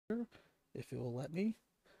if it will let me.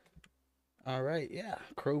 All right, yeah,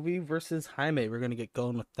 Crovy versus Jaime. We're gonna get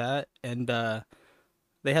going with that, and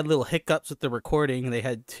they had little hiccups with the recording. They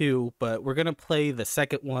had two, but we're gonna play the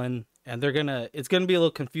second one, and it's gonna be a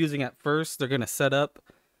little confusing at first. They're gonna set up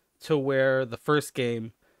to where the first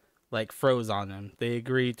game like froze on them. They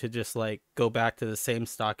agreed to just like go back to the same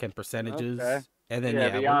stock and percentages. Okay. And then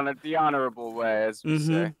the honorable way, as we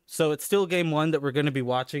say. So it's still game one that we're going to be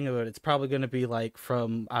watching, but it's probably going to be like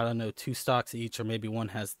from, I don't know, 2 stocks each, or maybe one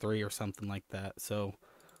has 3 or something like that. So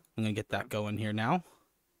I'm going to get that going here now.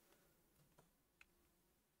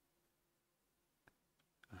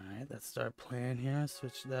 All right, let's start playing here.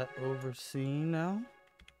 Switch that over scene now.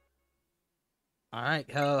 All right,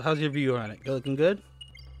 how's your view on it? Looking good?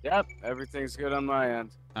 Yep, everything's good on my end.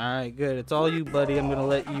 All right, good. It's all you, buddy. I'm gonna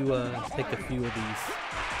let you pick a few of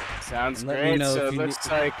these. Sounds great. So it looks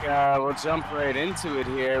like we'll jump right into it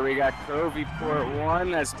here. We got Crovy Port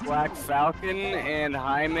 1 as Black Falcon and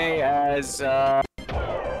Jaime as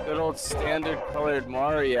good old standard colored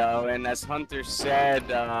Mario. And as Hunter said,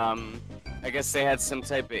 I guess they had some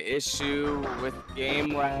type of issue with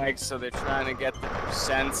game lag, so they're trying to get the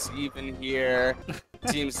percents even here.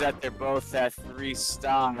 Seems that they're both at 3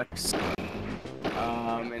 stocks.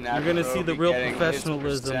 And you're gonna see the real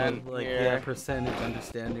professionalism of like percentage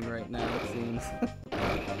understanding right now, it seems.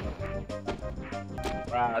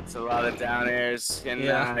 Wow, it's a lot of down airs, and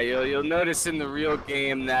you'll notice in the real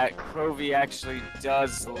game that Crovy actually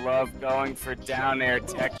does love going for down air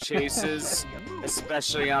tech chases,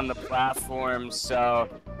 especially on the platform. So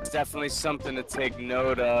it's definitely something to take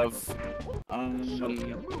note of.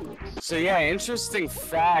 So yeah, interesting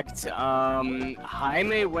fact.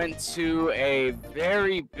 Jaime went to a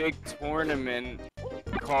very big tournament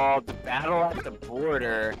called the Battle at the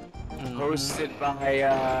Border, hosted by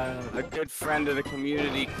a good friend of the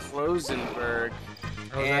community, Klosenberg.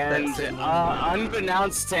 And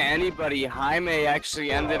unbeknownst to anybody, Jaime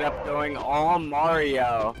actually ended up going all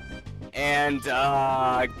Mario and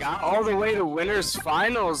got all the way to winners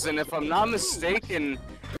finals. And if I'm not mistaken,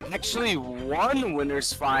 actually won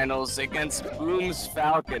winners finals against Boom's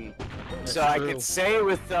Falcon. So I could say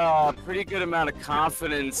with a pretty good amount of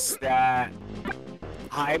confidence that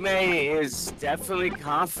Jaime is definitely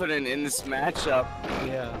confident in this matchup.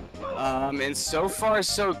 Yeah. And so far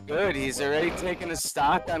so good. He's already taken a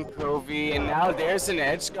stock on Crovy, and now there's an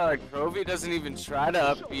edge guard. Crovy doesn't even try to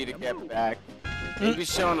up B to get back. Maybe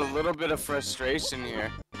showing a little bit of frustration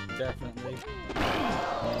here. Definitely.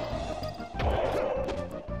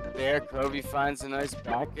 There, Crovy finds a nice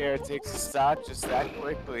back air, takes a stock just that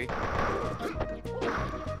quickly.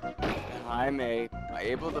 And Jaime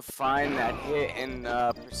able to find that hit in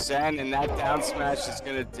percent, and that down smash is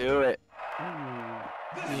gonna do it.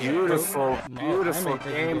 Beautiful, beautiful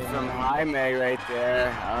game from Jaime right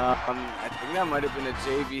there. I think that might have been a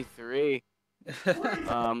JV3.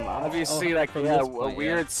 Obviously, a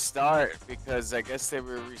weird start because I guess they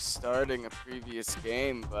were restarting a previous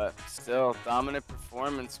game, but still dominant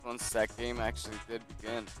performance once that game actually did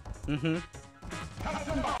begin.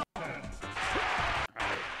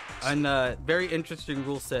 And very interesting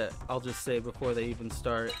rule set, I'll just say before they even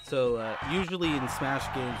start. So usually in Smash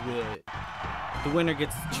games, the winner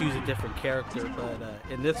gets to choose a different character, but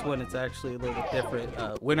in this one it's actually a little bit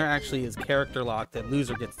different. Winner actually is character locked and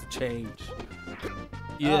loser gets to change.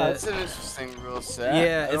 Yeah, that's an interesting rule set.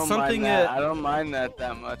 Yeah, it's something that I don't mind that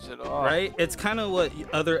much at all. Right? It's kind of what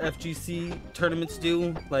other FGC tournaments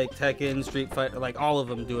do, like Tekken, Street Fighter, like all of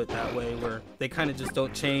them do it that way, where they kind of just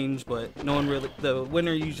don't change, but no one really. The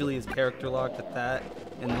winner usually is character locked at that,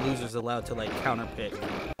 and the loser's allowed to like counter pick.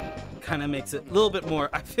 Kind of makes it a little bit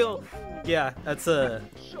more. I feel, yeah, that's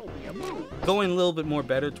going a little bit more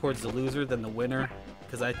better towards the loser than the winner.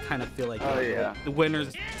 Because I kind of feel like the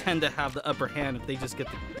winners tend to have the upper hand if they just get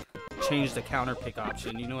to change the counter pick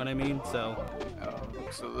option, you know what I mean? So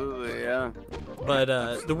absolutely, yeah. But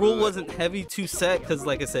the rule wasn't heavy to set because,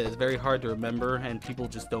 like I said, it's very hard to remember and people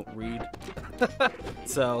just don't read.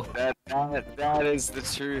 So that is the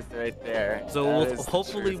truth right there. So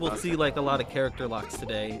hopefully we'll see like a lot of character locks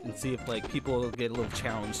today and see if like people will get a little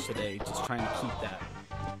challenged today, just trying to keep that.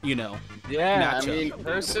 You know. Yeah, matchup. I mean,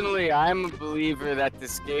 personally, I'm a believer that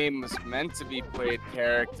this game was meant to be played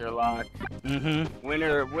character lock.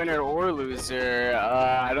 Winner or loser.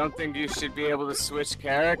 I don't think you should be able to switch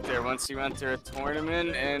character once you enter a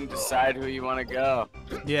tournament and decide who you want to go.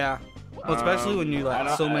 Yeah. Well, especially when you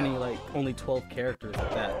like so many like only 12 characters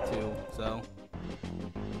at that too. So.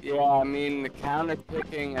 Yeah, I mean the counter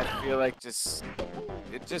picking, I feel like just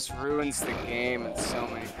it just ruins the game in so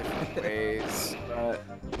many different ways. But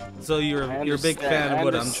so you're a big fan of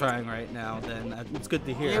what I'm trying right now. Then it's good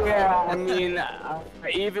to hear. Yeah, I mean,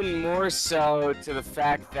 even more so to the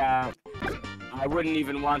fact that I wouldn't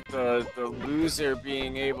even want the loser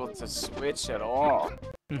being able to switch at all.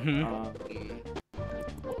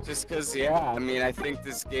 Just because, yeah, I mean, I think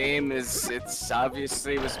this game it's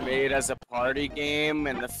obviously was made as a party game,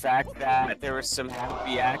 and the fact that there were some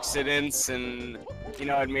happy accidents and, you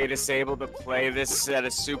know, it made us able to play this at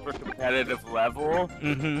a super competitive level.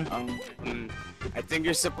 I think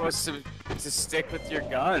you're supposed to stick with your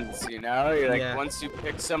guns, you know? You're like, once you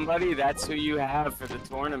pick somebody, that's who you have for the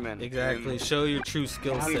tournament. Exactly. And show your true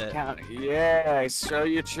skill set. Yeah, show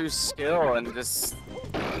your true skill and just,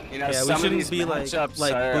 you know, some of these matchups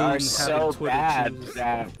are so bad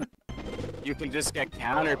that you can just get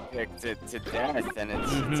counterpicked to death, and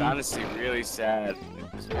it's honestly really sad.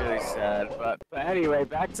 It's really sad. But anyway,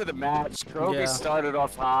 back to the match. Crovy started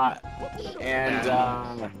off hot,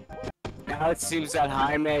 and now it seems that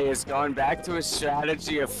Jaime is going back to his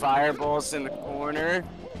strategy of fireballs in the corner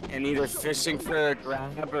and either fishing for a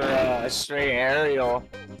grab or a straight aerial.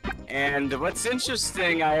 And what's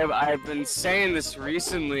interesting, I've been saying this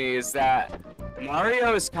recently, is that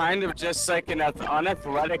Mario is kind of just like an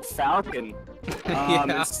unathletic Falcon.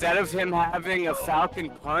 Instead of him having a Falcon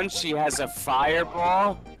punch, he has a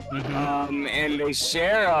fireball. And they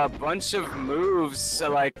share a bunch of moves.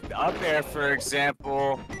 So like up air, for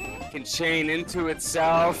example, can chain into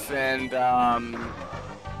itself, and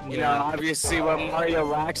you know, obviously what Mario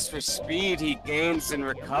lacks for speed, he gains in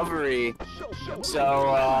recovery.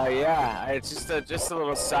 So yeah, it's just a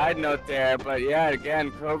little side note there. But yeah,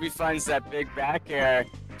 again, Crovy finds that big back air,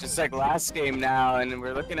 just like last game now, and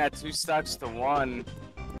we're looking at 2 stocks to 1.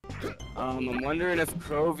 I'm wondering if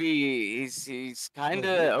Crovy, he's kind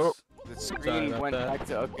of, the screen went back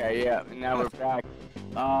to, okay, yeah, now we're back.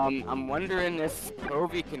 I'm wondering if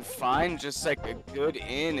Crovy can find just like a good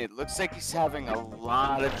in. It looks like he's having a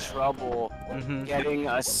lot of trouble getting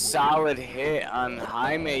a solid hit on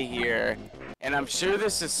Jaime here. And I'm sure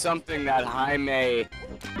this is something that Jaime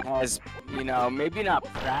has, you know, maybe not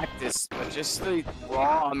practiced, but just the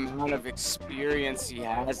raw amount of experience he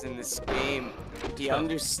has in this game. He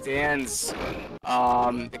understands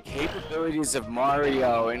the capabilities of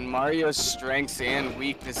Mario and Mario's strengths and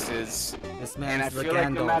weaknesses. And I feel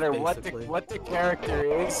like no matter what the character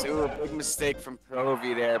is, ooh, a big mistake from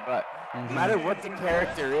Crovy there, but no matter what the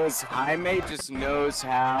character is, Jaime just knows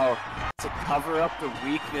how to cover up the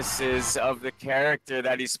weaknesses of the character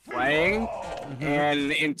that he's playing,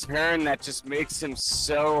 and in turn that just makes him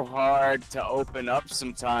so hard to open up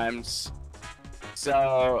sometimes.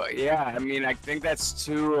 So yeah, I mean, I think that's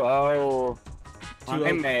 2-0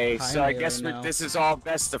 Jaime. So I guess this is all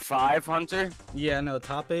best of 5, Hunter? Yeah, no,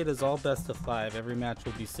 top 8 is all best of 5. Every match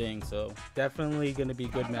we'll be seeing, so definitely going to be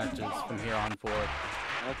good matches from here on forward.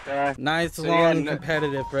 Okay. Nice, so long,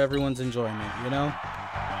 competitive for everyone's enjoyment, you know?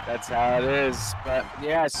 That's how it is. But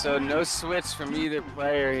yeah, so no switch from either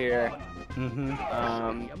player here.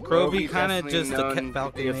 Crovy kind of just a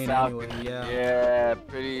Falcon main anyway, Yeah,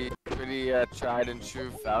 pretty tried and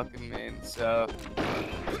true Falcon main, so.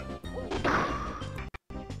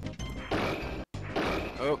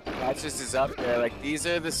 Oh, that just is up there. Like, these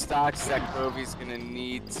are the stocks that Crovy's gonna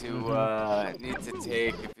need to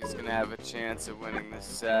take if he's gonna have a chance of winning this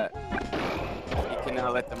set. He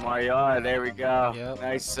cannot let the Mario. Oh, there we go. Yep.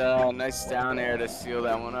 Nice down air to seal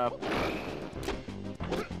that one up.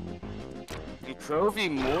 And Crovy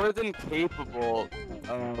more than capable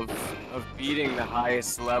of beating the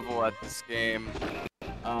highest level at this game.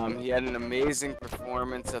 He had an amazing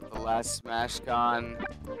performance at the last SmashCon.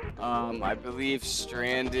 I believe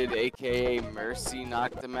Stranded, aka Mercy,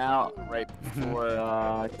 knocked him out right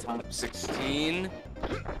before top 16.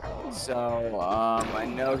 So I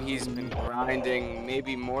know he's been grinding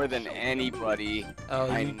maybe more than anybody.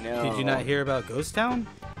 I know. Did you not hear about Ghost Town?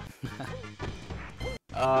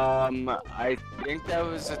 I think that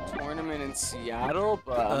was a tournament in Seattle,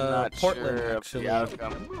 but I'm not Portland, sure actually. of the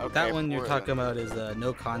outcome. Okay, that one you're talking about is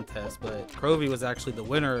no contest, but Crovy was actually the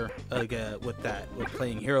winner with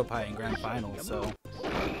playing Hero Pie in Grand Finals, so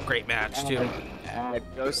great match too. At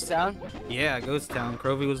Ghost Town? Yeah, Ghost Town.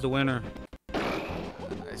 Crovy was the winner.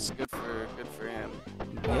 It's good for him.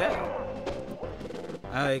 Yeah.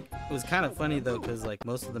 It was kind of funny though, because like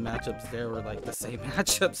most of the matchups there were like the same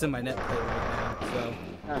matchups in my net play right now, so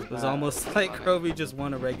it was almost like Crovy just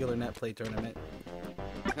won a regular net play tournament.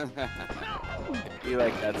 It'd be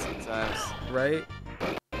like that sometimes, right?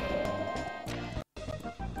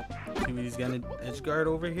 See, he's got an edge guard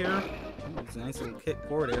over here. It's a nice little kick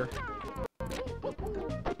forward air.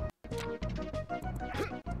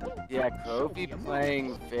 yeah, Crovy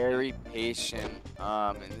playing very patient.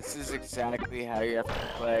 And this is exactly how you have to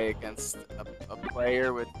play against a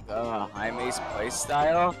player with Jaime's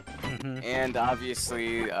playstyle. And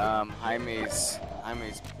obviously, Jaime's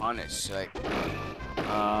punish. Like,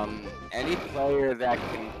 any player that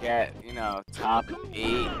can get, you know, top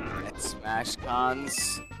 8 at Smash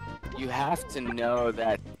Cons, you have to know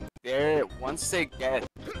that once they get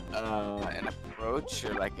an approach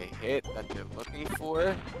or like a hit that they're looking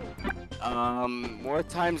for, more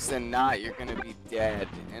times than not you're gonna be dead,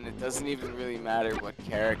 and it doesn't even really matter what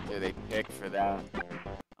character they pick for that.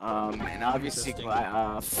 And obviously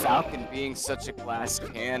Falcon being such a glass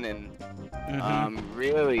cannon,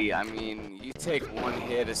 really, I mean, you take one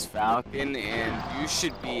hit as Falcon and you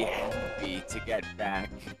should be happy to get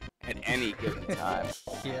back at any given time.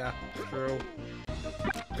 Yeah, true.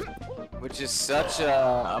 Which is such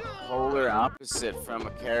a polar opposite from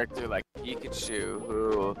a character like Pikachu,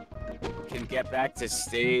 who can get back to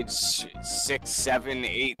stage 6, 7,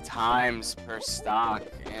 8 times per stock,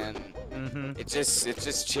 and it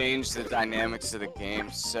just changed the dynamics of the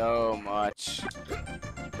game so much.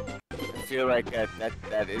 I feel like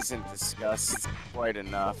that isn't discussed quite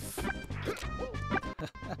enough.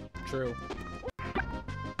 True.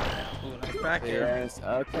 Ooh, nice back here. Yes.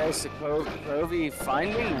 Okay, so Crovy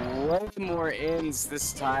finding way more ins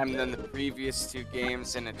this time than the previous 2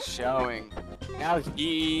 games, and it's showing. Now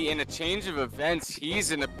in a change of events, he's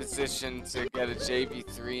in a position to get a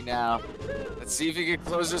JV3 now. Let's see if he can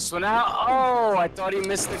close this one out. Oh, I thought he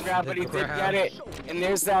missed the grab, but he did get it. And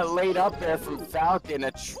there's that late up there from Falcon,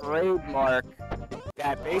 a trademark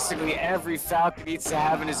that basically every Falcon needs to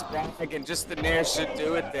have in his bag, and just the Nair should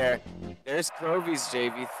do it there. There's Crovy's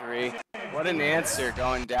JV3. What an answer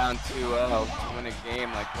going down 2-0 to win a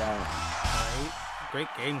game like that. Right. Great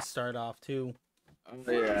game start off, too.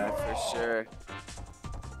 Oh, yeah, for sure.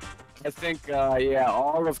 I think, yeah,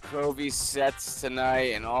 all of Crovy's sets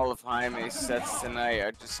tonight and all of Jaime's sets tonight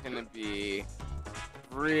are just going to be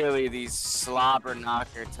really these slobber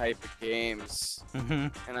knocker type of games.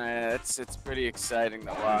 And it's pretty exciting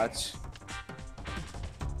to watch.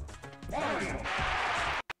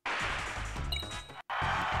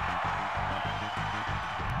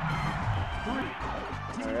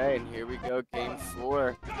 Alright, and here we go, game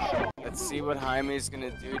 4. Let's see what Jaime's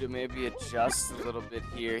gonna do to maybe adjust a little bit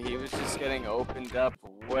here. He was just getting opened up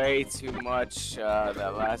way too much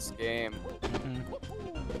that last game.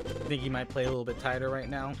 Think he might play a little bit tighter right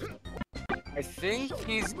now? I think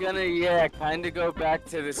he's gonna, yeah, kind of go back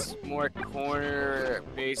to this more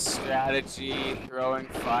corner-based strategy, throwing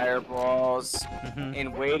fireballs,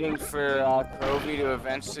 and waiting for Crovy to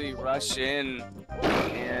eventually rush in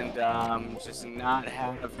and just not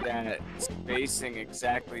have that spacing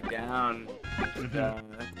exactly down.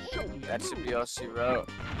 That should be all she wrote.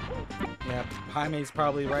 Yeah, Jaime's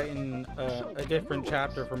probably writing a different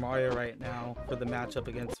chapter for Mario right now for the matchup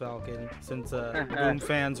against Falcon, since Boom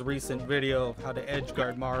Fan's recent video of how to edge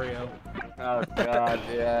guard Mario. Oh god,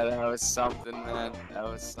 yeah, that was something, man. That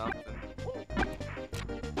was something.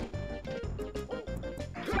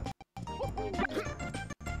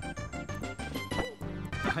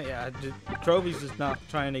 Yeah, Crovy's just not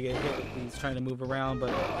trying to get hit. He's trying to move around, but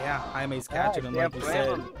yeah, Jaime's catching him like you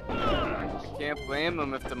said. Can't blame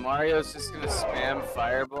him if the Mario's just gonna spam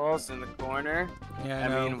fireballs in the corner. Yeah,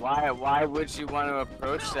 I mean, why would you want to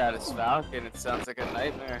approach that as Falcon? It sounds like a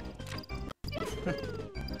nightmare.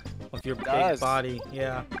 With your big body,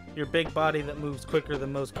 yeah, your big body that moves quicker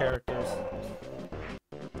than most characters.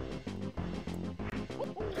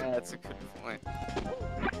 Yeah, that's a good point.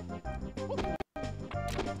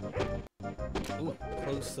 Ooh,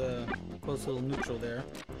 close little neutral there.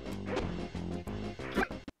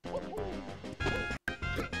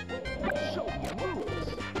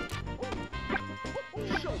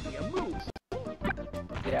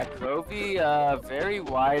 Yeah, Crovy very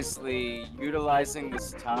wisely utilizing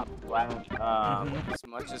this top flat as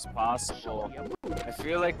much as possible. I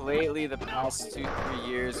feel like lately, the past 2-3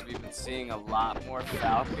 years, we've been seeing a lot more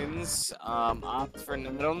Falcons opt for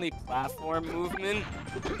not only platform movement,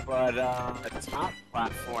 but top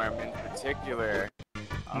platform in particular.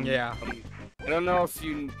 Yeah. I don't know if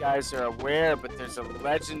you guys are aware, but there's a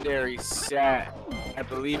legendary set. I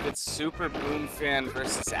believe it's Super Boom Fan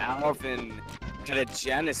versus Alvin at a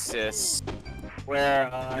Genesis,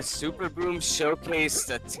 where Super Boom showcased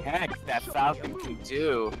a tech that Falcon can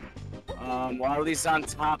do while he's on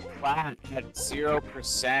top plat at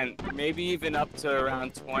 0%, maybe even up to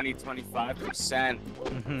around 20-25%.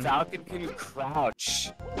 Falcon can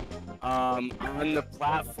crouch on the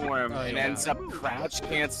platform and ends up crouch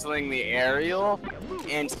canceling the aerial,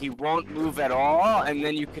 and he won't move at all, and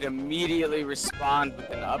then you could immediately respond with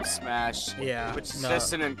an up smash, which is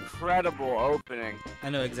just an incredible opening. I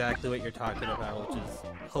know exactly what you're talking about, which is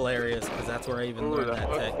hilarious because that's where I even learned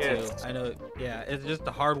that tech too. I know, it's just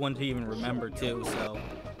a hard one to even remember too, so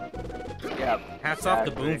hats off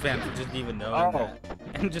to Boom Fam for just even knowing that.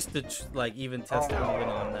 And just to even test Alvin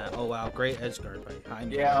on that. Oh wow, great edge guard by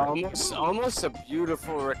Jaime. Yeah, almost a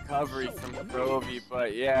beautiful recovery from Crovy,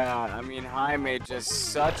 but yeah, I mean Jaime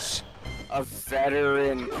just such a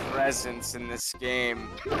veteran presence in this game.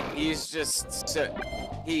 He's just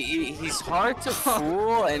he's hard to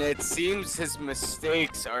fool, and it seems his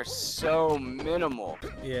mistakes are so minimal.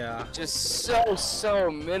 Yeah. Just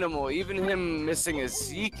so minimal. Even him missing a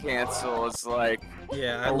Z cancel is like.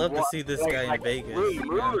 Yeah, I'd love to see this guy in Vegas.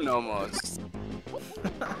 Moon almost.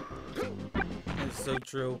 It's so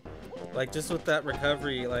true. Like just with that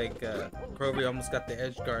recovery, Crovy almost got the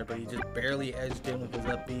edge guard, but he just barely edged in with his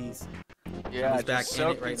up Bs. Yeah, he's back in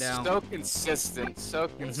it right now. So consistent, so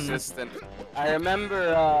consistent. I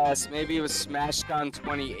remember maybe it was SmashCon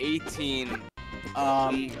 2018.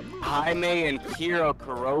 Jaime and Kiro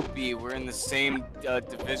Karopi were in the same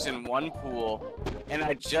Division 1 pool, and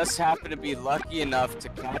I just happened to be lucky enough to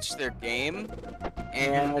catch their game,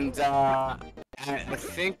 and I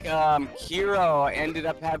think Kiro ended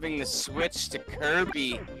up having to switch to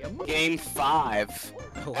Kirby Game 5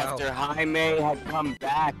 after Jaime had come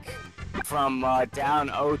back from down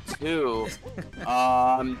 0-2,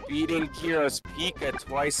 beating Kiro's Pika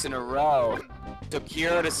twice in a row. So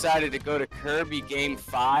Kiro decided to go to Kirby Game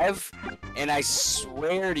 5, and I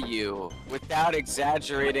swear to you, without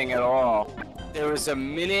exaggerating at all, there was a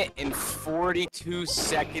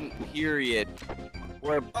 1:42 period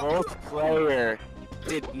where both players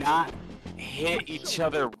did not hit each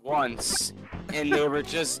other once, and they were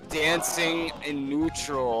just dancing in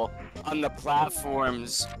neutral on the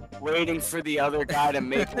platforms, waiting for the other guy to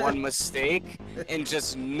make one mistake, and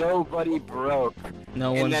just nobody broke.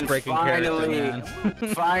 No one's breaking character, man.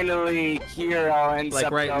 Finally, Kiro ends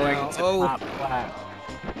up right going now. to top plat.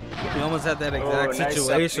 We almost had that exact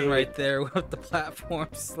situation right there with the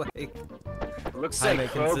platforms. Looks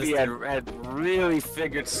like Crovy had really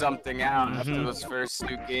figured something out after those first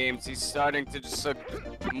 2 games. He's starting to just look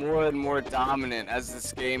more and more dominant as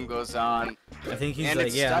this game goes on. I think he's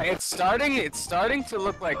it's starting to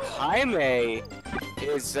look like Jaime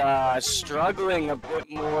is struggling a bit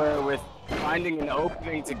more with finding an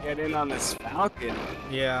opening to get in on this Falcon.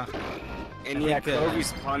 Yeah. And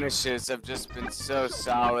Crovy's punishes have just been so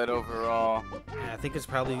solid overall. Yeah, I think it's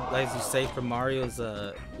probably, as you say, for Mario's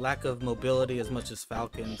lack of mobility as much as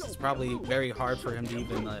Falcon's. It's probably very hard for him to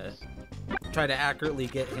even try to accurately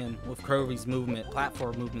get him with Crovy's movement,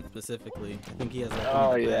 platform movement specifically. I think he has one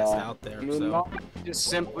of the best out there. I mean, so. Just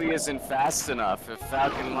simply isn't fast enough. If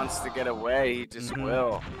Falcon wants to get away, he just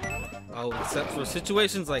will. Oh, except for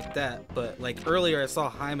situations like that. But earlier, I saw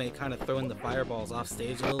Jaime kind of throwing the fireballs off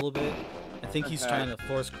stage a little bit. I think he's trying to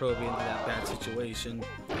force Crovy into that bad situation,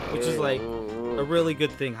 which is a really good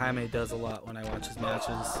thing Jaime does a lot when I watch his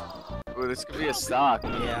matches. Ooh, this could be a stock.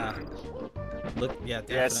 Yeah. Definitely.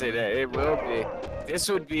 Yes, it will be. This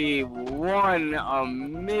would be one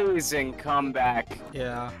amazing comeback.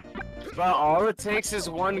 Yeah. But all it takes is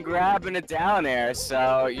one grab and a down air,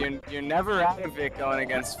 so you're never out of it going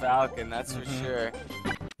against Falcon, that's for sure.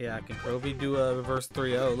 Yeah, can Crovy do a reverse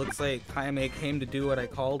 3-0? Looks like Jaime came to do what I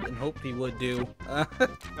called and hoped he would do.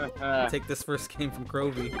 Take this first game from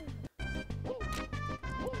Crovy.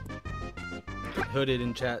 Hooded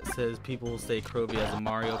in chat says people will say Crovy has a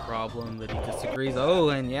Mario problem, but he disagrees. Oh,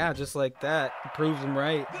 and yeah, just like that, proves him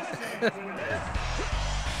right.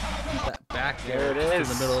 That back there, it is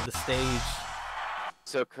in the middle of the stage.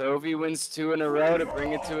 So Crovy wins 2 in a row to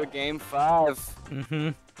bring it to a game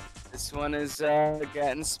 5. This one is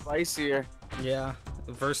getting spicier. Yeah,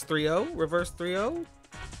 reverse 3-0, reverse 3-0.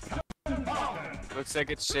 Looks like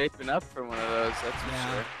it's shaping up for one of those. That's for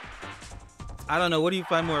sure. I don't know. What do you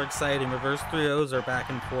find more exciting, reverse 3-0s or back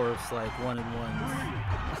and forths like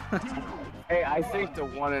 1-and-1s? Hey, I think the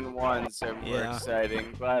 1-and-1s are more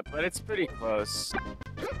exciting, but it's pretty close.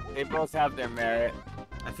 They both have their merit.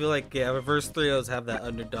 I feel like reverse 3-0s have that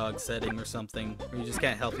underdog setting or something where you just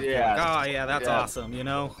can't help it. Yeah. Like, oh yeah, that's awesome, you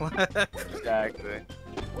know? Exactly.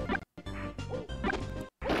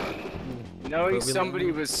 Knowing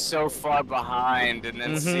somebody was so far behind and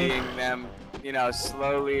then seeing them,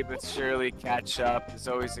 slowly but surely catch up is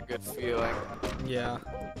always a good feeling. Yeah.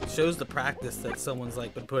 It shows the practice that someone's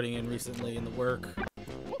been putting in recently in the work.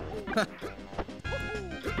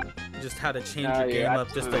 just how to change your game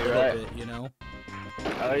up just a little bit, you know?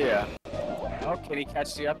 Oh yeah. Oh, can he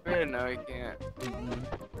catch the up air? No, he can't.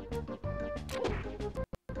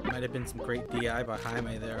 Might have been some great DI by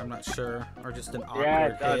Jaime there, I'm not sure. Or just an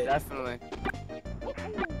awkward hit. Definitely.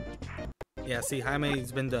 Yeah, see,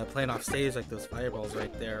 Jaime's been playing off stage like those fireballs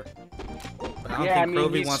right there. But I don't think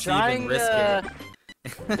Crovy wants to even risk it.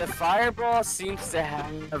 The fireball seems to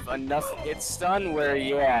have enough hit stun where,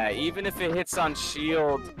 yeah, even if it hits on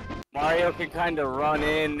shield, Mario can kind of run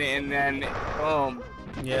in and then boom.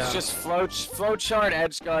 Yeah. It's just flowchart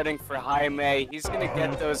edge guarding for Jaime. He's gonna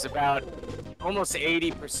get those about almost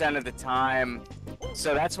 80% of the time.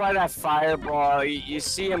 So that's why that fireball, you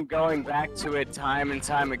see him going back to it time and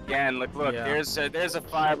time again. Look, there's a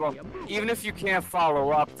fireball. Even if you can't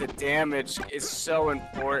follow up, the damage is so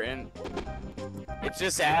important. It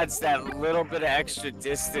just adds that little bit of extra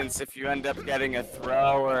distance if you end up getting a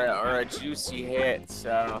throw or a juicy hit.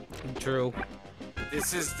 So true.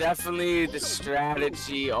 This is definitely the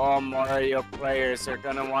strategy all Mario players are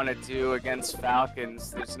going to want to do against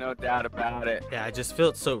Falcons. There's no doubt about it. Yeah, I just feel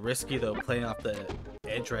it's so risky, though, playing off the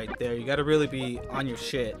edge right there. You got to really be on your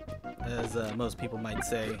shit, as most people might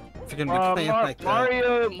say. If you're going to be playing like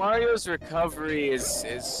that. Mario's recovery is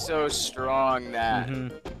so strong that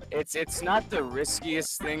it's not the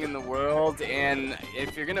riskiest thing in the world. And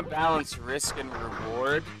if you're going to balance risk and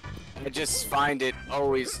reward, I just find it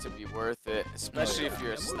always to be worth it, especially if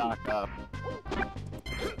you're a stock up.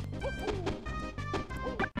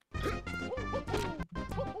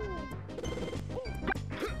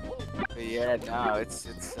 But yeah, no, it's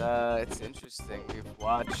interesting. We've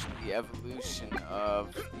watched the evolution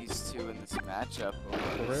of these two in this matchup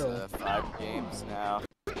over these 5 games now.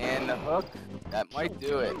 And the hook, that might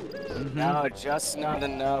do it. No, just not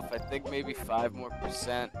enough. I think maybe 5% more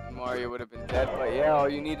Mario would have been dead. But yeah, all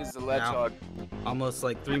you need is a ledge hog. Almost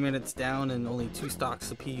like 3 minutes down and only 2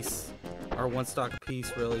 stocks apiece. Or 1 stock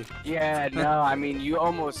apiece, really. Yeah, no, I mean, you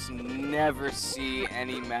almost never see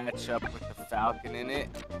any matchup with the Falcon in it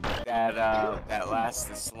that lasts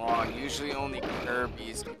this long. Usually only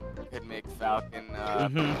Kirby's could make Falcon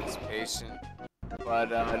this patient. But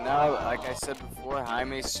no, like I said before,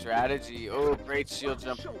 Jaime's strategy, great shield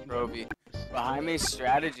jump from Crovy. But Jaime's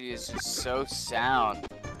strategy is just so sound.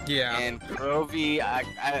 Yeah. And Crovy,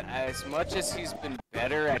 as much as he's been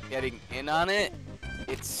better at getting in on it,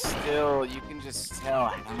 it's still, you can just tell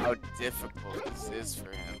how difficult this is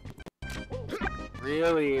for him.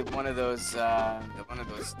 Really one of those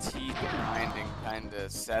teeth grinding kind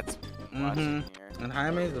of sets we've been watching here. And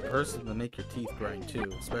Jaime's the person to make your teeth grind too,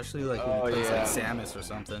 especially like when he plays like Samus or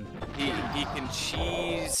something. He can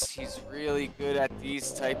cheese. He's really good at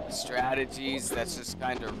these type of strategies. That's just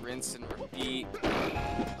kind of rinse and repeat.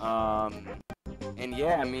 And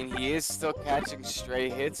yeah, I mean, he is still catching stray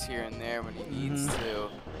hits here and there when he needs to.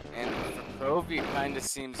 And for Crovy, it kind of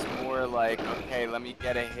seems more like, okay, let me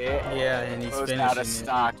get a hit. Yeah, and he's finishing out of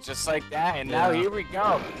stock, just like that. And now here we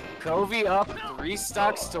go. Crovy up 3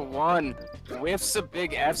 stocks to 1. Whiffs a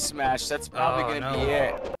big F smash. That's probably gonna be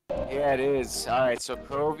it. Yeah, it is. All right, so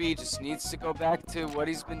Crovy just needs to go back to what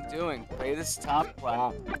he's been doing. Play this top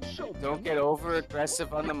plat. Don't get over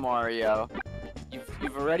aggressive on the Mario.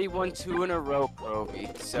 You've already won 2 in a row, Crovy.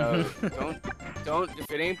 So don't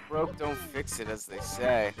if it ain't broke, don't fix it, as they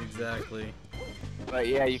say. Exactly. But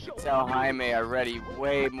yeah, you can tell Jaime already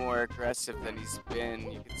way more aggressive than he's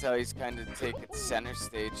been. You can tell he's kind of taking center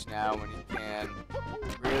stage now when he can.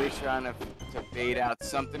 Really trying to bait out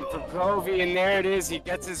something from Crovy, and there it is. He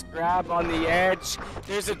gets his grab on the edge.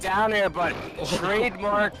 There's a down air, but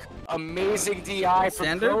trademark amazing DI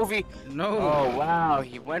from Crovy. No. Oh, wow.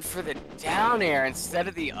 He went for the down air instead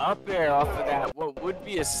of the up air off of that, what would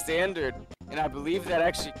be a standard. And I believe that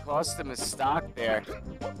actually cost him his stock there.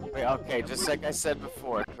 Wait, okay, just like I said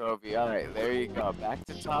before, Crovy. All right, there you go. Back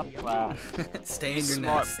to top plat. Stay in your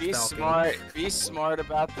nest, Falcon. Be smart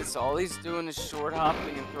about this. All he's doing is short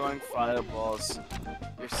hopping and throwing fireballs.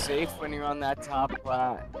 You're safe when you're on that top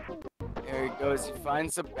plat. There he goes. He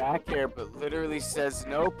finds a back air, but literally says,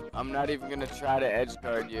 nope, I'm not even going to try to edge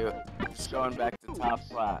guard you. Just going back to top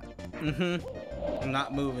plat. I'm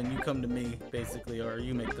not moving. You come to me, basically, or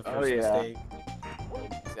you make the first mistake.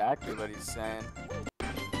 Exactly what he's saying.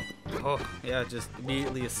 Oh, yeah, just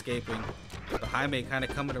immediately escaping. But Jaime kind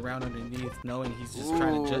of coming around underneath, knowing he's just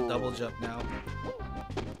trying to double jump now.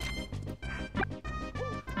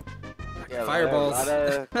 Yeah, fireballs. A lot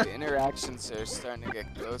of the interactions are starting to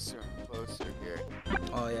get closer and closer here.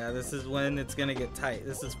 Oh yeah, this is when it's gonna get tight.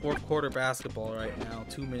 This is 4th quarter basketball right now.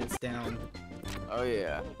 2 minutes down. Oh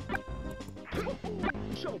yeah.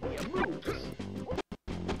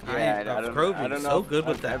 Yeah, I Crovy, don't know so if good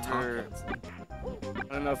with I've that ever, tauntaun.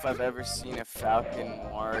 I don't know if I've ever seen a Falcon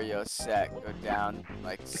Mario set go down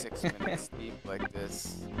like 6 minutes deep like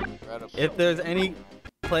this. Incredible. If there's any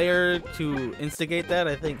player to instigate that,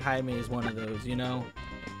 I think Jaime is one of those, you know?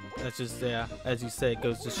 That's just, yeah, as you say, it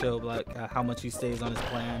goes to show like how much he stays on his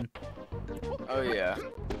plan. Oh yeah.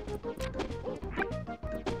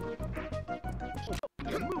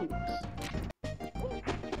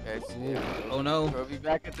 Okay, so yeah, Oh no. Crovy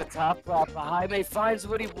back at the top flop. Jaime finds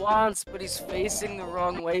what he wants, but he's facing the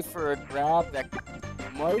wrong way for a grab that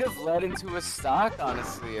might have led into a stock,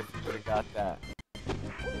 honestly, if he would have got that.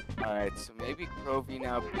 Alright, so maybe Crovy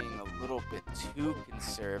now being a little bit too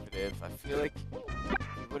conservative. I feel like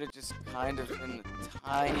he would have just kind of been a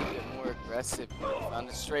tiny bit more aggressive. He would have found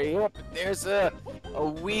a straight hit, but there's a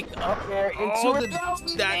weak up air into it.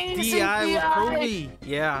 That DI with Crovy.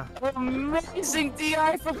 Yeah. Amazing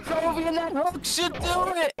DI from Crovy, and that hook should do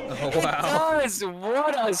it. Oh, wow. It does.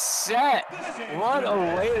 What a set. What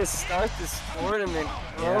a way to start this tournament.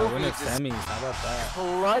 Yeah, winner Crovy just semis. How about that?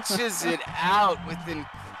 clutches it out with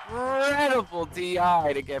incredible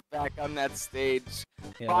DI to get back on that stage.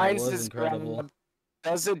 Yeah, Finds that was his incredible. grab,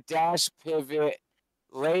 does a dash pivot,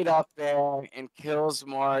 laid up there, and kills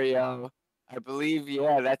Mario. I believe,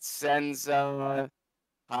 yeah, that sends Jaime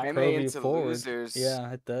Crovy into forward. losers.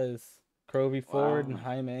 Yeah, it does. Crovy forward and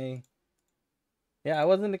Jaime. Yeah, I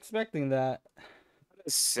wasn't expecting that.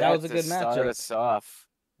 That was a good start matchup. us off.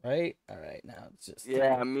 Right? All right, now it's just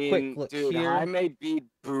Yeah, I quick mean, look dude, here. Jaime beat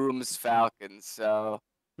Boom's Falcon, so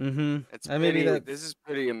it's this is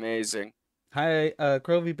pretty amazing.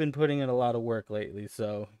 Crovy been putting in a lot of work lately,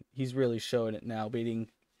 so he's really showing it now, beating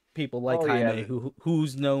people like Jaime,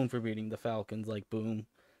 who's known for beating the Falcons like Boom.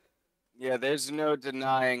 Yeah, there's no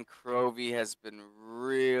denying Crovy has been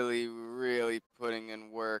really, really putting in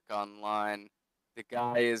work online. The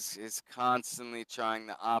guy is constantly trying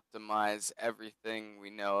to optimize everything we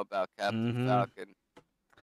know about Captain Falcon.